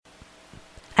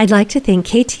I'd like to thank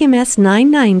KTMS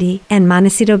 990 and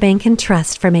Montecito Bank and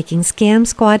Trust for making Scam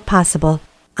Squad possible.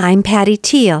 I'm Patty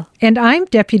Teal. And I'm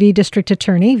Deputy District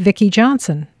Attorney Vicki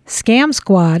Johnson. Scam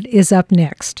Squad is up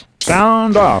next.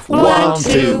 Sound off. 1,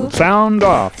 2. Sound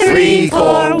off. 3,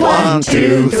 4. 1,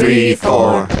 2, 3,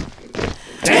 4.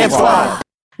 Scam Squad.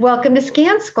 Welcome to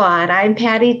Scam Squad. I'm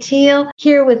Patty Teal,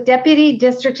 here with Deputy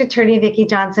District Attorney Vicki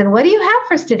Johnson. What do you have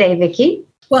for us today, Vicki?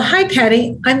 Well, hi,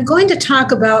 Patty. I'm going to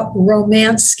talk about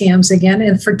romance scams again,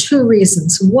 and for two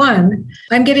reasons. One,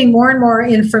 I'm getting more and more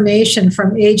information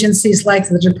from agencies like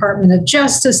the Department of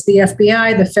Justice, the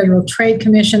FBI, the Federal Trade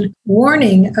Commission,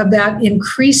 warning about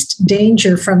increased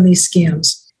danger from these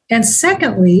scams. And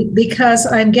secondly, because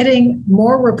I'm getting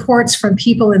more reports from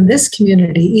people in this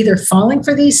community either falling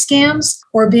for these scams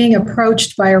or being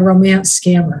approached by a romance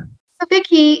scammer. So,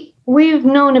 Vicki, we've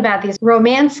known about these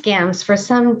romance scams for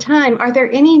some time. Are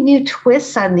there any new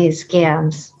twists on these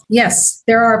scams? Yes,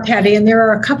 there are, Patty, and there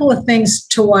are a couple of things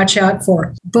to watch out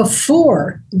for.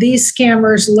 Before, these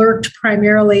scammers lurked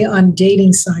primarily on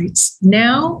dating sites.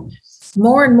 Now,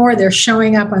 more and more, they're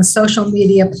showing up on social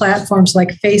media platforms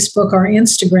like Facebook or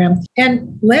Instagram.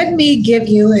 And let me give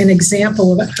you an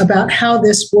example about how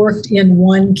this worked in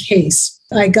one case.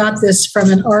 I got this from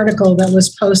an article that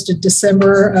was posted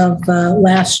December of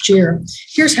last year.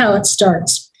 Here's how it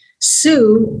starts.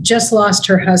 Sue just lost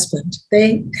her husband.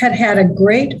 They had had a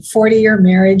great 40-year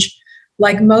marriage.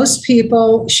 Like most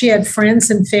people, she had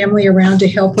friends and family around to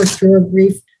help her through her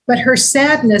grief, but her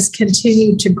sadness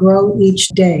continued to grow each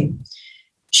day.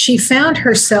 She found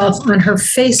herself on her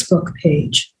Facebook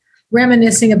page,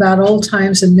 reminiscing about old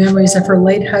times and memories of her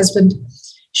late husband.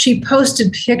 She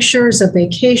posted pictures of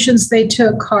vacations they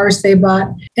took, cars they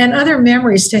bought, and other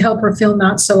memories to help her feel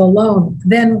not so alone.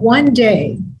 Then one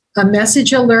day, a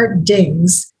message alert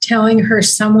dings, telling her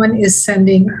someone is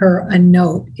sending her a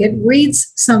note. It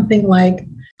reads something like,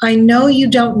 "I know you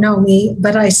don't know me,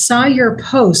 but I saw your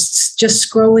posts just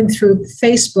scrolling through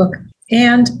Facebook,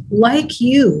 and like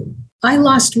you, I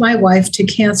lost my wife to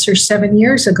cancer 7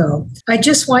 years ago. I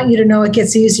just want you to know it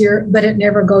gets easier, but it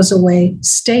never goes away.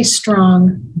 Stay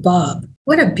strong, Bob."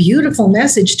 What a beautiful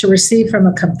message to receive from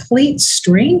a complete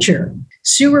stranger.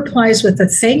 Sue replies with a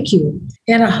thank you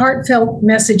and a heartfelt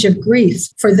message of grief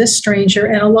for this stranger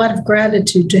and a lot of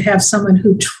gratitude to have someone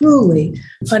who truly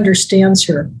understands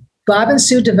her. Bob and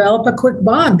Sue develop a quick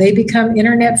bond. They become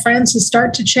internet friends and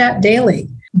start to chat daily.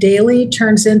 Daily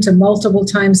turns into multiple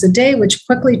times a day, which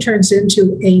quickly turns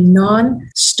into a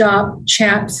non-stop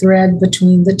chat thread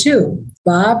between the two.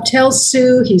 Bob tells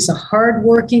Sue he's a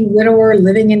hardworking widower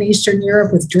living in Eastern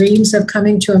Europe with dreams of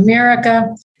coming to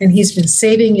America, and he's been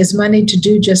saving his money to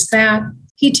do just that.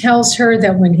 He tells her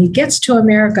that when he gets to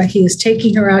America, he is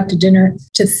taking her out to dinner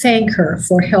to thank her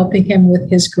for helping him with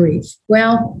his grief.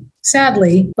 Well,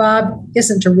 sadly, Bob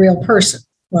isn't a real person.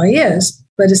 Well, he is,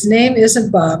 but his name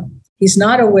isn't Bob. He's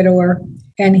not a widower,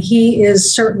 and he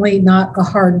is certainly not a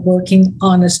hardworking,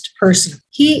 honest person.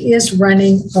 He is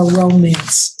running a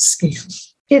romance scam.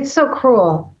 It's so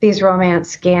cruel, these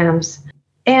romance scams.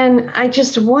 And I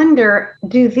just wonder,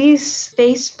 do these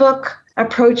Facebook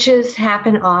approaches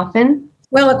happen often?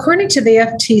 Well, according to the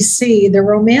FTC, the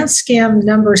romance scam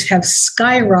numbers have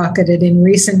skyrocketed in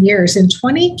recent years. In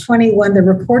 2021, the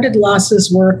reported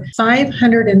losses were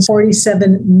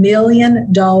 $547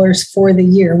 million for the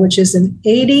year, which is an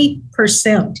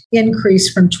 80% increase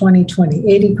from 2020,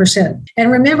 80%. And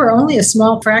remember, only a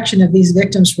small fraction of these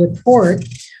victims report.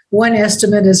 One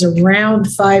estimate is around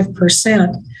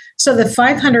 5%. So the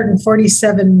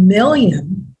 $547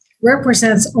 million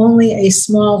represents only a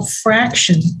small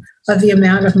fraction of the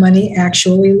amount of money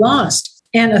actually lost.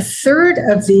 And a third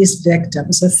of these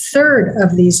victims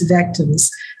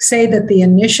say that the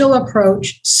initial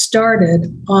approach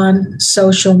started on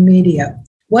social media.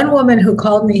 One woman who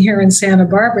called me here in Santa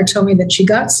Barbara told me that she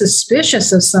got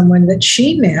suspicious of someone that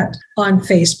she met on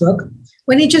Facebook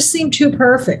when he just seemed too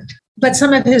perfect. But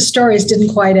some of his stories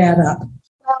didn't quite add up.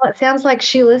 Well, it sounds like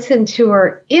she listened to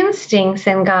her instincts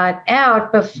and got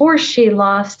out before she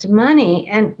lost money.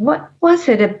 And what was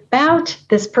it about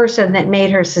this person that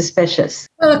made her suspicious?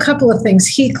 Well, a couple of things.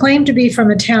 He claimed to be from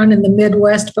a town in the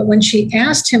Midwest, but when she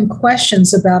asked him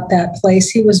questions about that place,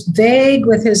 he was vague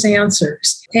with his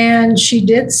answers. And she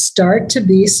did start to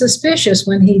be suspicious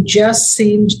when he just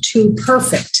seemed too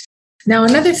perfect. Now,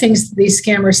 another thing these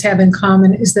scammers have in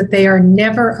common is that they are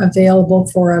never available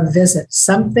for a visit.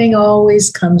 Something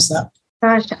always comes up.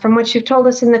 Gosh, from what you've told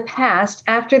us in the past,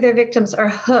 after their victims are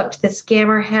hooked, the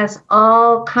scammer has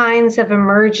all kinds of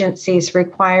emergencies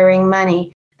requiring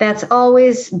money. That's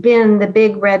always been the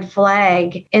big red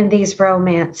flag in these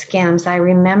romance scams. I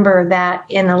remember that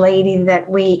in a lady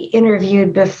that we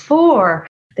interviewed before.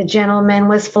 The gentleman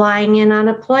was flying in on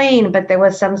a plane, but there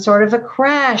was some sort of a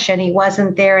crash and he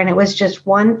wasn't there, and it was just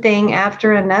one thing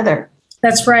after another.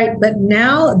 That's right. But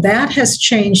now that has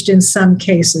changed in some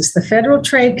cases. The Federal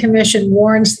Trade Commission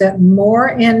warns that more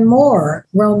and more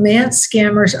romance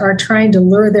scammers are trying to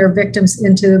lure their victims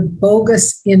into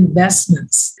bogus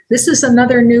investments. This is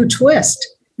another new twist.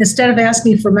 Instead of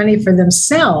asking for money for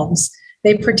themselves,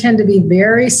 they pretend to be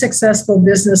very successful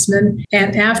businessmen.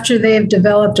 And after they've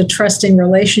developed a trusting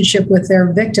relationship with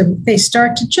their victim, they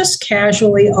start to just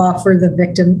casually offer the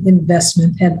victim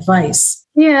investment advice.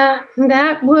 Yeah,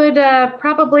 that would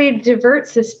probably divert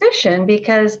suspicion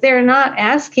because they're not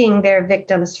asking their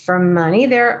victims for money.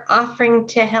 They're offering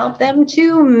to help them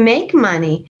to make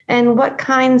money. And what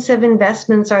kinds of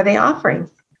investments are they offering?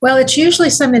 Well, it's usually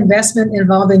some investment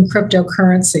involving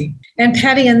cryptocurrency. And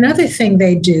Patty, another thing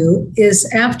they do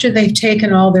is after they've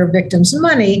taken all their victims'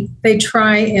 money, they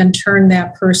try and turn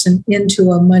that person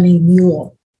into a money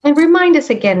mule. And remind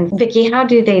us again, Vicki, how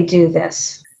do they do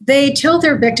this? They tell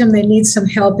their victim they need some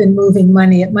help in moving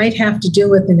money. It might have to do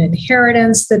with an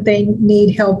inheritance that they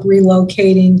need help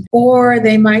relocating, or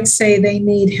they might say they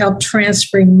need help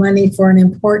transferring money for an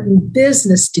important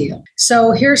business deal.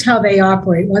 So here's how they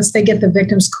operate. Once they get the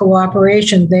victim's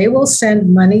cooperation, they will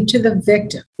send money to the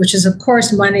victim, which is, of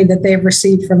course, money that they've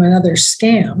received from another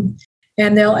scam.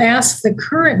 And they'll ask the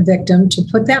current victim to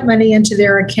put that money into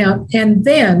their account and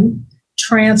then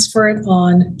transfer it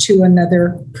on to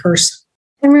another person.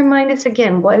 And remind us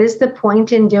again, what is the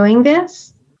point in doing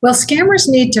this? Well, scammers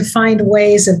need to find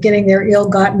ways of getting their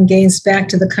ill-gotten gains back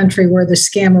to the country where the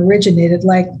scam originated,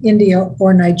 like India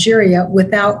or Nigeria,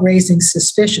 without raising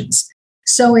suspicions.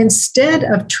 So instead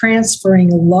of transferring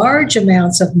large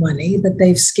amounts of money that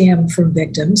they've scammed from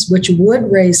victims, which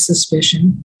would raise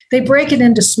suspicion, they break it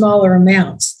into smaller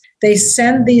amounts. They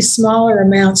send these smaller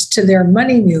amounts to their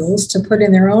money mules to put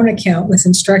in their own account with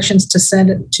instructions to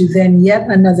send it to then yet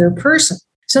another person.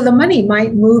 So the money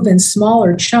might move in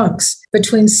smaller chunks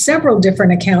between several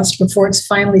different accounts before it's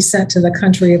finally sent to the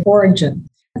country of origin.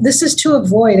 This is to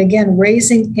avoid, again,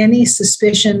 raising any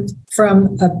suspicion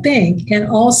from a bank and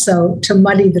also to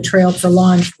muddy the trail for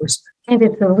law enforcement. And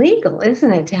it's illegal,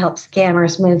 isn't it, to help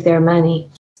scammers move their money?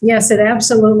 Yes, it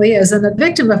absolutely is. And the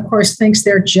victim, of course, thinks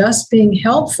they're just being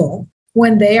helpful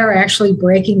when they are actually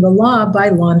breaking the law by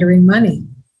laundering money.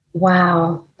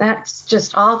 Wow, that's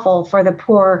just awful for the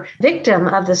poor victim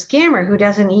of the scammer who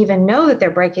doesn't even know that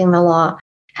they're breaking the law.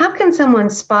 How can someone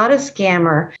spot a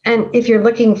scammer? And if you're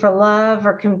looking for love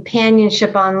or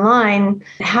companionship online,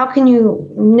 how can you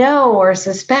know or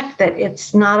suspect that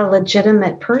it's not a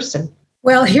legitimate person?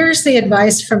 Well, here's the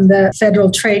advice from the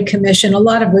Federal Trade Commission, a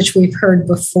lot of which we've heard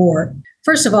before.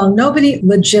 First of all, nobody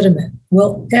legitimate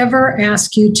will ever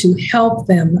ask you to help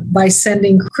them by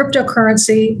sending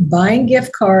cryptocurrency, buying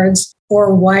gift cards,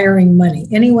 or wiring money.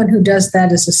 Anyone who does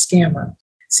that is a scammer.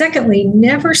 Secondly,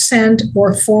 never send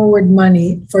or forward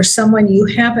money for someone you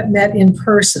haven't met in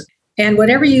person. And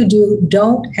whatever you do,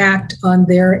 don't act on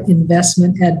their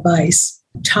investment advice.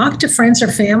 Talk to friends or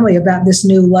family about this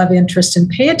new love interest and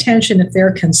pay attention if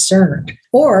they're concerned.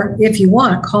 Or if you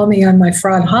want, call me on my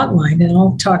fraud hotline and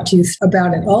I'll talk to you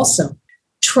about it also.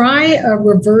 Try a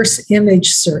reverse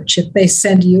image search if they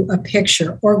send you a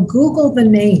picture, or Google the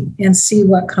name and see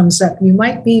what comes up. You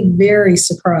might be very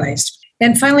surprised.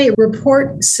 And finally,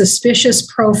 report suspicious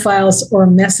profiles or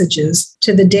messages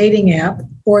to the dating app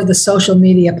or the social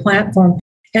media platform,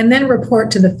 and then report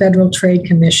to the Federal Trade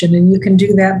Commission. And you can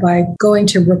do that by going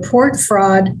to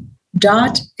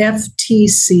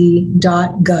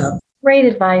reportfraud.ftc.gov. Great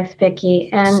advice,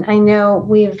 Vicki. And I know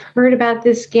we've heard about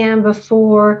this scam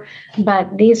before,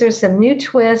 but these are some new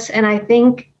twists. And I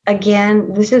think,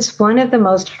 again, this is one of the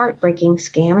most heartbreaking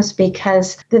scams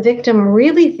because the victim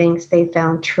really thinks they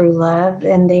found true love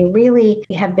and they really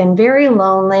have been very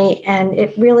lonely, and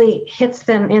it really hits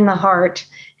them in the heart.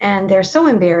 And they're so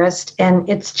embarrassed, and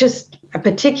it's just a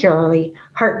particularly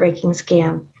heartbreaking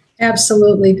scam.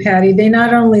 Absolutely, Patty. They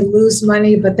not only lose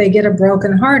money, but they get a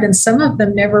broken heart, and some of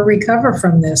them never recover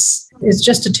from this. It's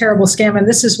just a terrible scam, and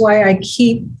this is why I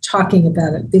keep talking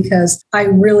about it, because I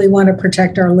really want to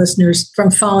protect our listeners from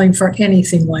falling for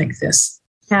anything like this.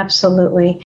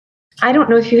 Absolutely. I don't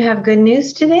know if you have good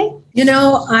news today.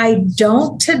 I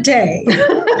don't today.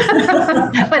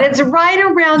 But it's right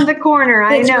around the corner.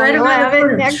 I know. Right, you'll have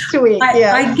it next week.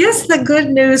 I guess the good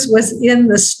news was in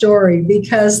the story,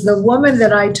 because the woman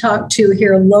that I talked to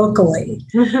here locally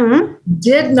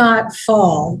did not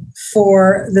fall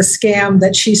for the scam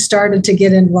that she started to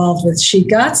get involved with. She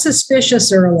got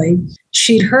suspicious early.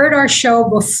 She'd heard our show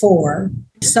before,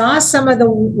 saw some of the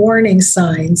warning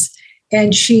signs,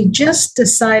 and she just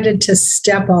decided to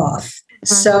step off.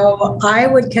 So I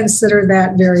would consider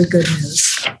that very good news.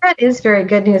 That is very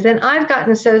good news. And I've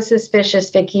gotten so suspicious,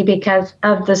 Vicki, because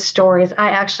of the stories. I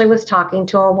actually was talking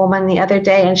to a woman the other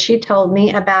day, and she told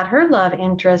me about her love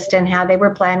interest and how they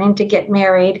were planning to get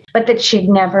married, but that she'd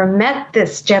never met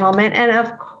this gentleman. And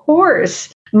of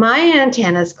course, my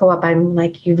antennas go up. I'm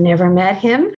like, you've never met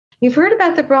him? You've heard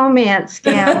about the romance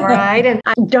scam, right? And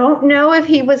I don't know if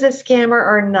he was a scammer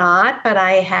or not, but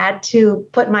I had to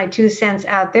put my 2 cents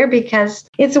out there because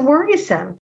it's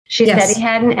worrisome. She said he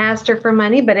hadn't asked her for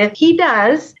money, but if he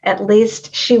does, at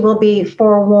least she will be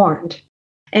forewarned.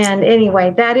 And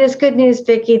anyway, that is good news,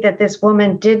 Vicki, that this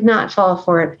woman did not fall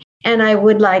for it. And I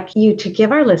would like you to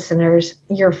give our listeners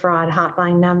your fraud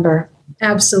hotline number.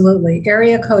 Absolutely.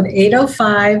 Area code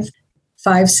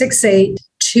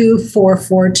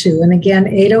 805-568-2442. And again,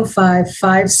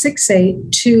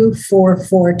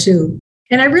 805-568-2442.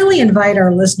 And I really invite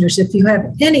our listeners, if you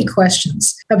have any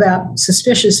questions about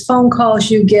suspicious phone calls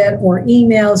you get or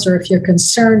emails, or if you're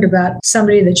concerned about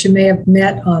somebody that you may have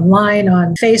met online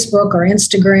on Facebook or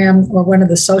Instagram or one of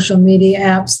the social media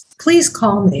apps, please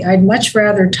call me. I'd much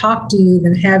rather talk to you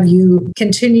than have you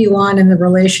continue on in the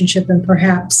relationship and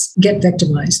perhaps get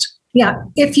victimized. Yeah,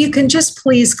 if you can just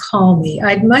please call me.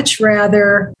 I'd much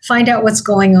rather find out what's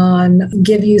going on,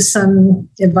 give you some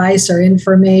advice or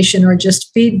information or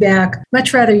just feedback.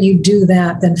 Much rather you do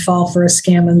that than fall for a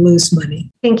scam and lose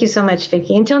money. Thank you so much,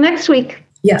 Vicki. Until next week.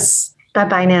 Yes.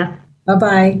 Bye-bye now.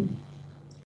 Bye-bye.